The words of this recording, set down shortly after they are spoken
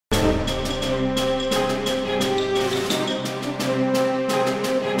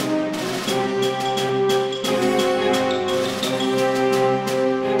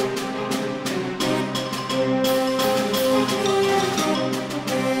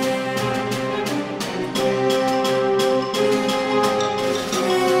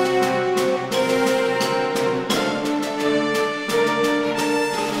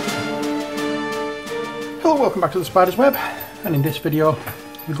Welcome back to the Spider's Web, and in this video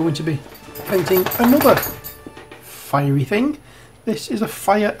we're going to be painting another fiery thing. This is a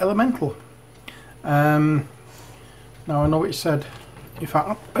fire elemental. Now I know it said, in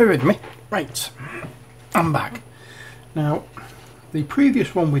fact, bear with me. Right, I'm back. Now the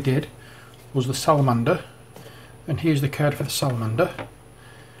previous one we did was the salamander, and here's the card for the salamander.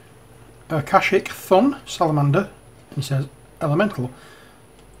 Akashic Thun salamander. He says elemental.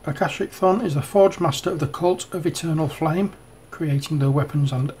 Akashic Thun is the forge master of the cult of eternal flame, creating their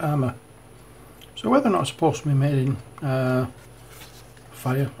weapons and armour. So whether or not it's supposed to be made in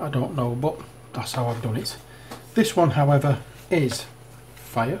fire, I don't know, but that's how I've done it. This one, however, is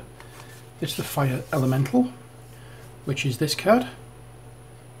fire. It's the fire elemental, which is this card.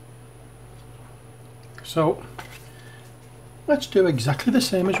 So let's do exactly the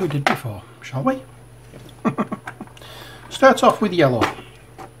same as we did before, shall we? Start off with yellow.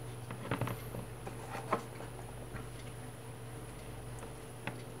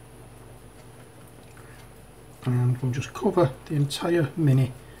 And we'll just cover the entire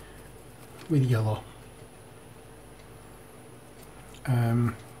mini with yellow.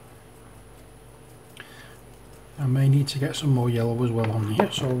 I may need to get some more yellow as well on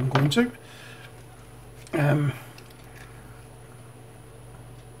here, so I'm going to.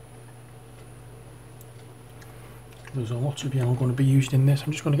 There's a lot of yellow going to be used in this.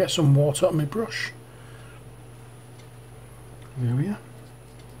 I'm just going to get some water on my brush. There we are.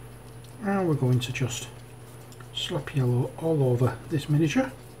 And we're going to just slap yellow all over this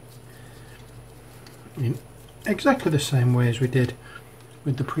miniature in exactly the same way as we did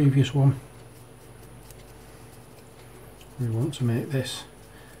with the previous one. We want to make this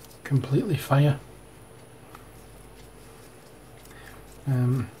completely fire.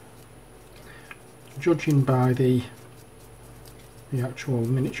 Judging by the actual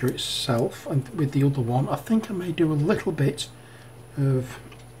miniature itself, and with the other one, I think I may do a little bit of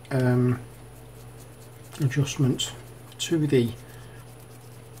adjustment to the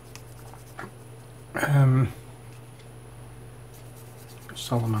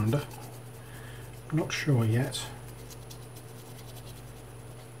salamander. I'm not sure yet,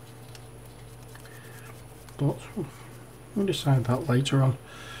 but we'll decide that later on.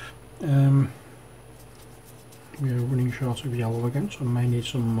 We are running short of yellow again, so I may need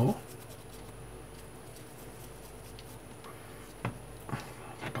some more.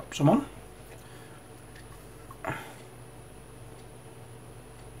 Pop some on.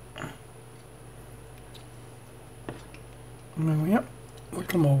 There we are. A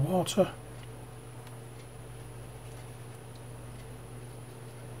little more water.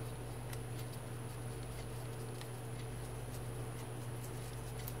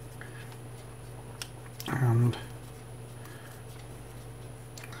 And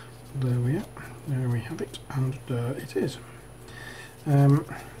there we are. There we have it, and it is. We're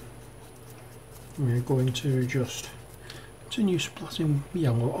going to just continue splatting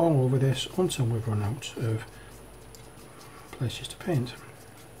yellow all over this until we've run out of places to paint.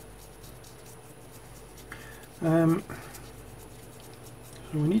 So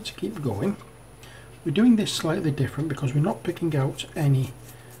we need to keep going. We're doing this slightly different because we're not picking out any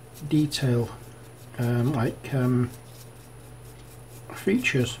detail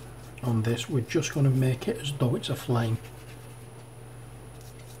features on this. We're just going to make it as though it's a flame,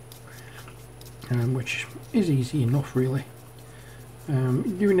 which is easy enough really.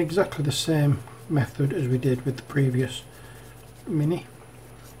 Doing exactly the same method as we did with the previous mini.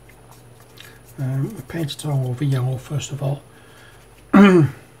 We paint it all over yellow first of all. We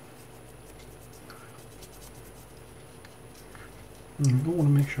want to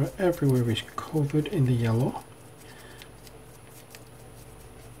make sure everywhere is covered in the yellow.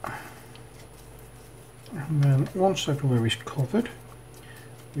 And then once everywhere is covered,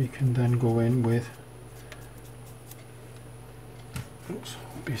 we can then go in with, oops,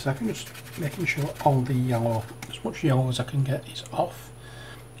 be a second, just making sure all the yellow, as much yellow as I can get, is off.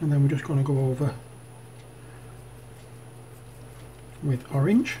 And then we're just going to go over with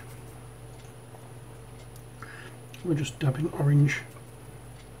orange. We're just dabbing orange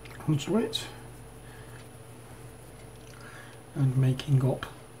onto it and making up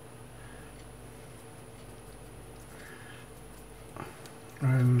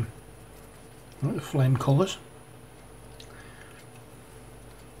like the flame colours.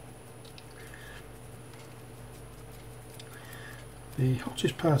 The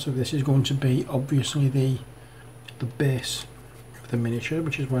hottest part of this is going to be obviously the base of the miniature,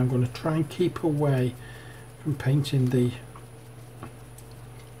 which is why I'm going to try and keep away from painting the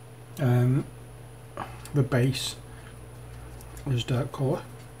base as dark colour.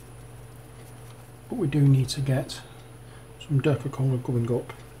 but we do need to get some darker colour going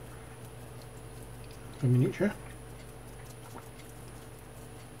up the miniature.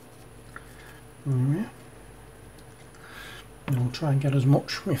 Yeah. And we'll try and get as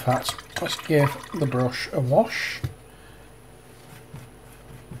much. In fact, let's give the brush a wash.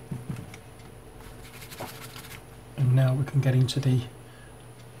 And now we can get into the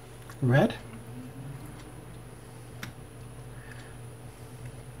red.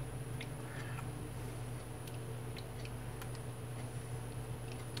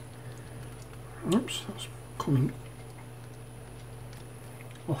 Oops, that's coming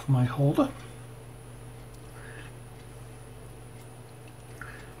off my holder.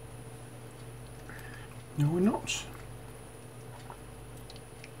 No, we're not.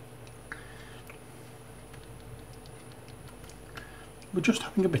 We're just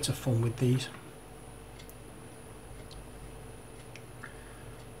having a bit of fun with these.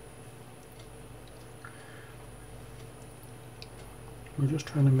 We're just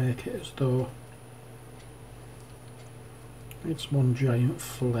trying to make it as though it's one giant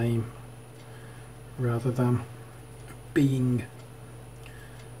flame rather than a being.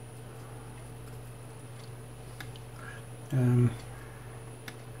 There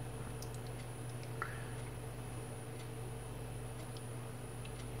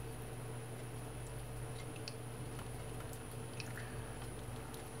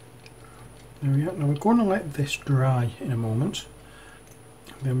we are. Now we're going to let this dry in a moment,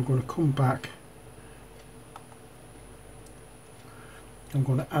 and then we're going to come back. I'm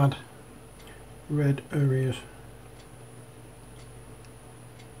going to add red areas.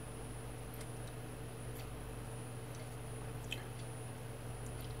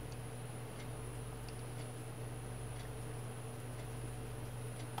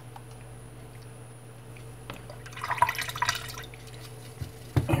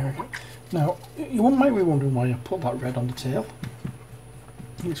 There we go. Now, you might be wondering why I put that red on the tail.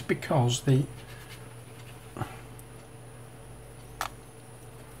 It's because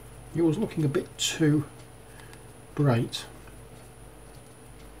it was looking a bit too bright.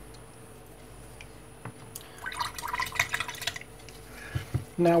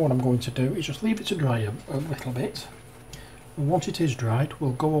 Now what I'm going to do is just leave it to dry a little bit, and once it is dried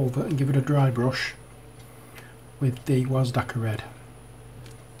we'll go over and give it a dry brush with the Wazdaka red.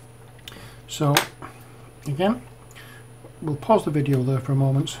 So again, we'll pause the video there for a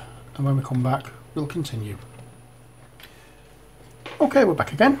moment, and when we come back we'll continue. Okay, we're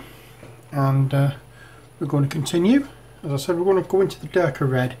back again, and we're going to continue. As I said, we're going to go into the darker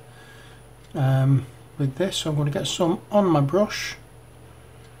red with this, so I'm going to get some on my brush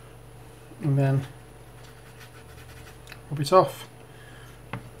and then rub it off,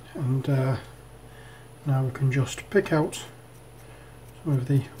 and now we can just pick out some of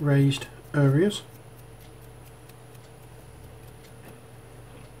the raised areas.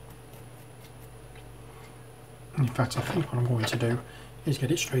 In fact, I think what I'm going to do is get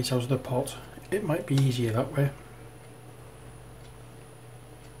it straight out of the pot. It might be easier that way.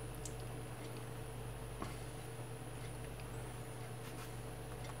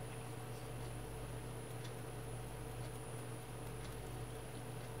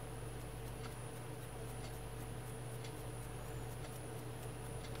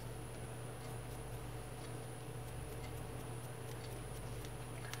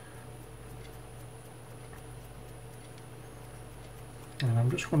 And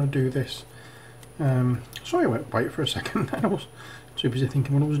I'm just going to do this. Sorry I went white for a second. I was too busy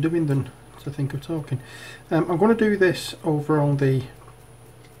thinking what I was doing than to think of talking. I'm going to do this over on the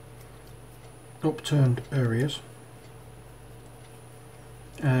upturned areas.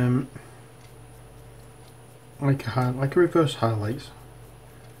 Like a reverse highlight.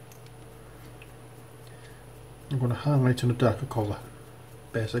 I'm going to highlight in a darker colour,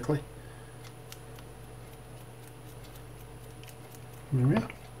 basically. There we are.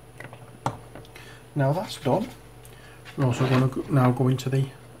 Now that's done, we're also going to now go into the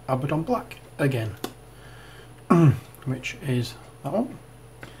Abaddon Black again, which is that one.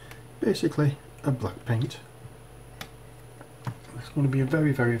 Basically a black paint. It's going to be a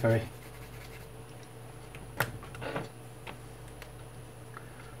very, very, very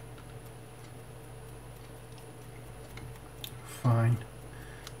fine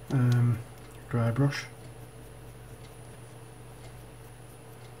dry brush.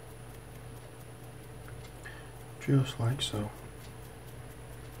 Just like so.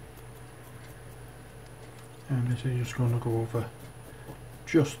 And this is just going to go over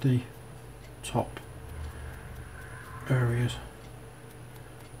just the top areas.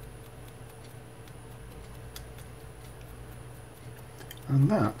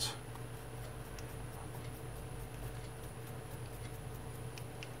 And that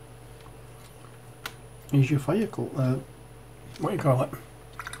is your fire what do you call it?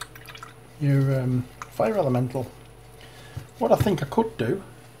 Your fire elemental. What I think I could do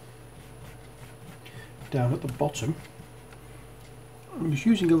down at the bottom, I'm just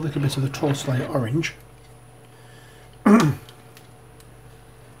using a little bit of the Troll Slayer orange. I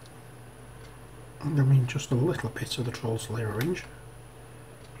mean just a little bit of the Troll Slayer orange.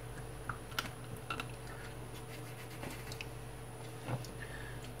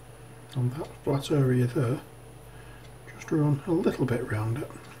 On that flat area there, just run a little bit around it.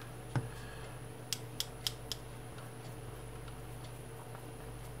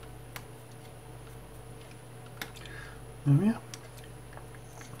 There we are.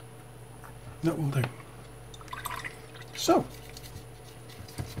 That will do. So,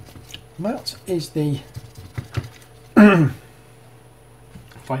 that is the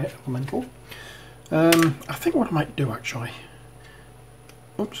fire elemental. I think what I might do actually,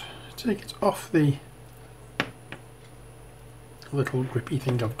 oops, take it off the little grippy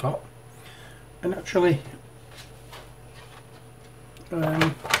thing I've got and actually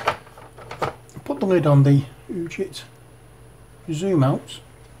put the lid on the Ujit, zoom out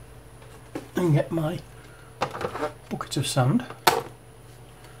and get my bucket of sand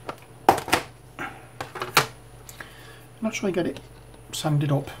and actually get it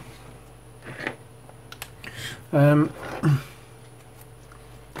sanded up.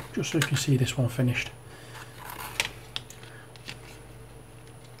 Just so you can see this one finished.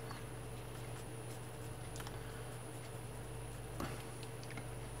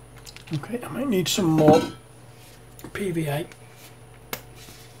 Okay, I might need some more PVA.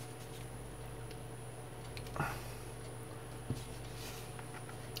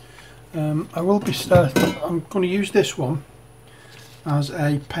 I will be starting, I'm going to use this one as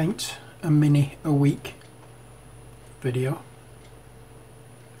a paint a mini a week video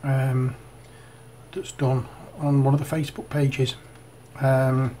that's done on one of the Facebook pages. Put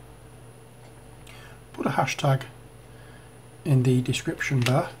a hashtag in the description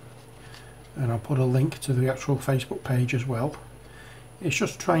bar and I'll put a link to the actual Facebook page as well. It's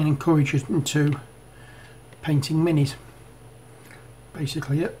just to try and encourage you into painting minis,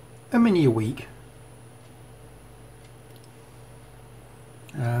 basically a mini a week.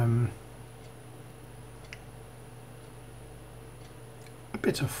 A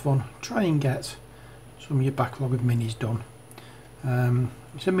bit of fun, try and get some of your backlog of minis done.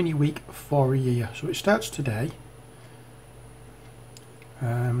 It's a mini week for a year, so it starts today.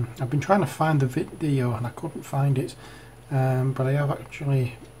 I've been trying to find the video and I couldn't find it, but I have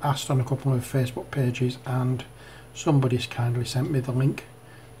actually asked on a couple of Facebook pages and somebody's kindly sent me the link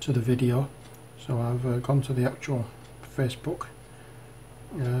to the video, so I've gone to the actual Facebook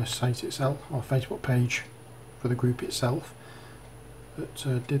site itself, or Facebook page for the group itself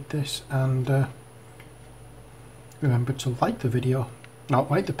that did this, and remembered to like the video,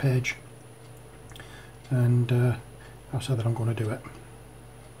 not like the page, and I've said that I'm going to do it.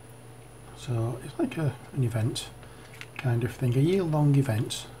 So it's like an event kind of thing, a year-long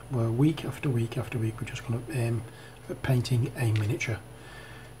event where week after week after week we're just going to aim at painting a miniature.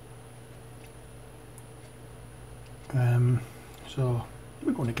 So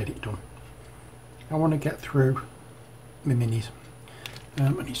we're going to get it done. I want to get through my minis. I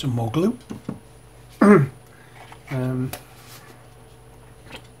need some more glue.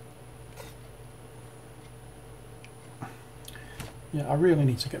 Yeah, I really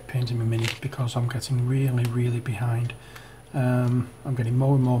need to get painting my minis because I'm getting really behind. I'm getting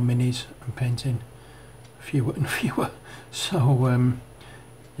more and more minis and painting fewer and fewer. So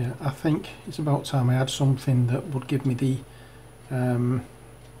yeah, I think it's about time I had something that would give me the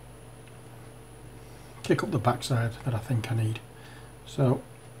kick up the backside that I think I need. So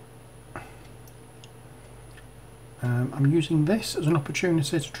I'm using this as an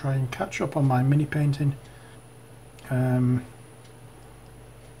opportunity to try and catch up on my mini painting. And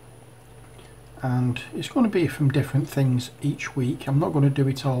it's going to be from different things each week. I'm not going to do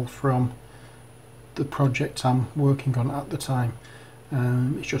it all from the project I'm working on at the time.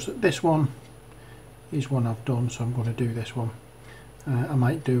 It's just that this one is one I've done, so I'm going to do this one. I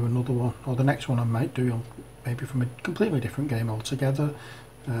might do another one, or the next one I might do maybe from a completely different game altogether.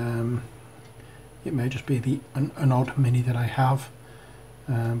 It may just be an odd mini that I have,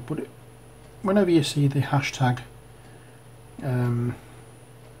 but whenever you see the hashtag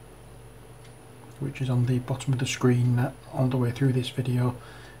which is on the bottom of the screen all the way through this video,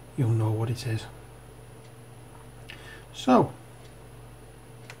 you'll know what it is. So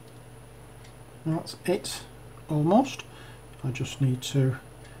that's it almost. I just need to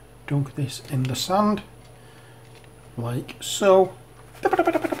dunk this in the sand like so.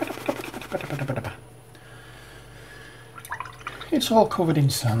 it's all covered in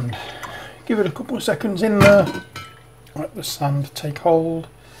sand. Give it a couple of seconds in there, let the sand take hold,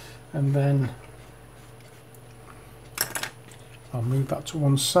 and then I'll move that to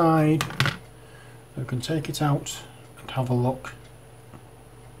one side. I can take it out and have a look.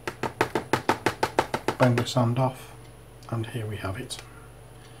 Bang the sand off, and here we have it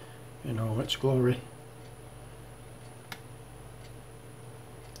in all its glory.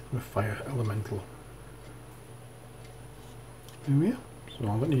 The fire elemental. There we are. So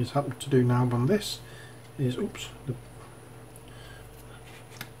all that needs to do now on this is,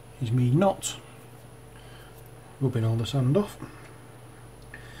 is me not rubbing all the sand off.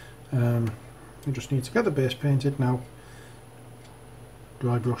 We just need to get the base painted now,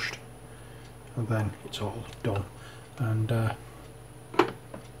 dry brushed, and then it's all done. And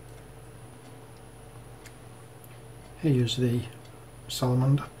here's the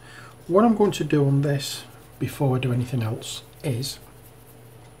salamander. What I'm going to do on this before I do anything else is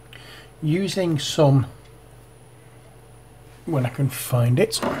using some, when I can find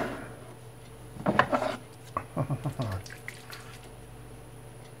it,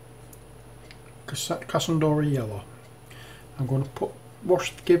 Cassandora yellow. I'm going to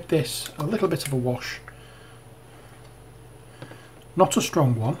give this a little bit of a wash, not a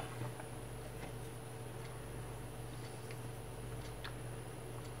strong one.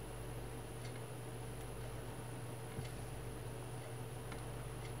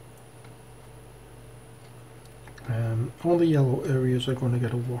 All the yellow areas are going to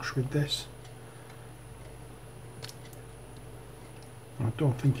get a wash with this. I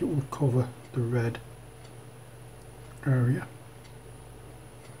don't think it will cover the red area,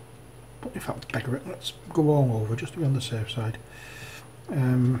 but in fact, beggar it, let's go all over just to be on the safe side.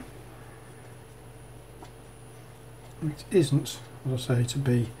 It isn't, as I say, to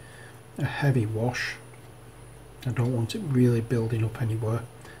be a heavy wash. I don't want it really building up anywhere.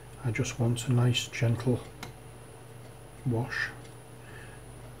 I just want a nice gentle wash.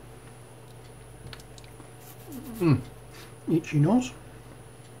 Itchy nose.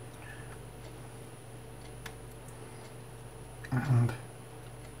 And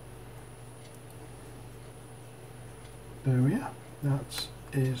there we are. That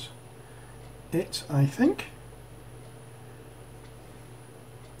is it, I think.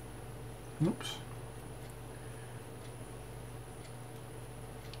 Oops.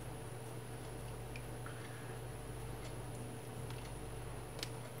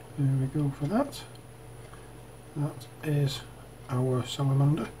 There we go for that. That is our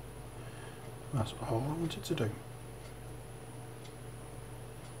salamander. That's all I wanted to do.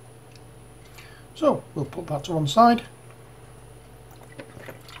 So we'll put that to one side,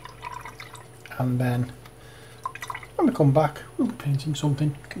 and then when we come back we'll be painting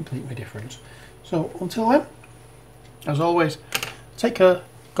something completely different. So until then, as always, take care,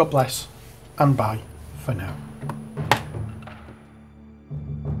 God bless, and bye for now.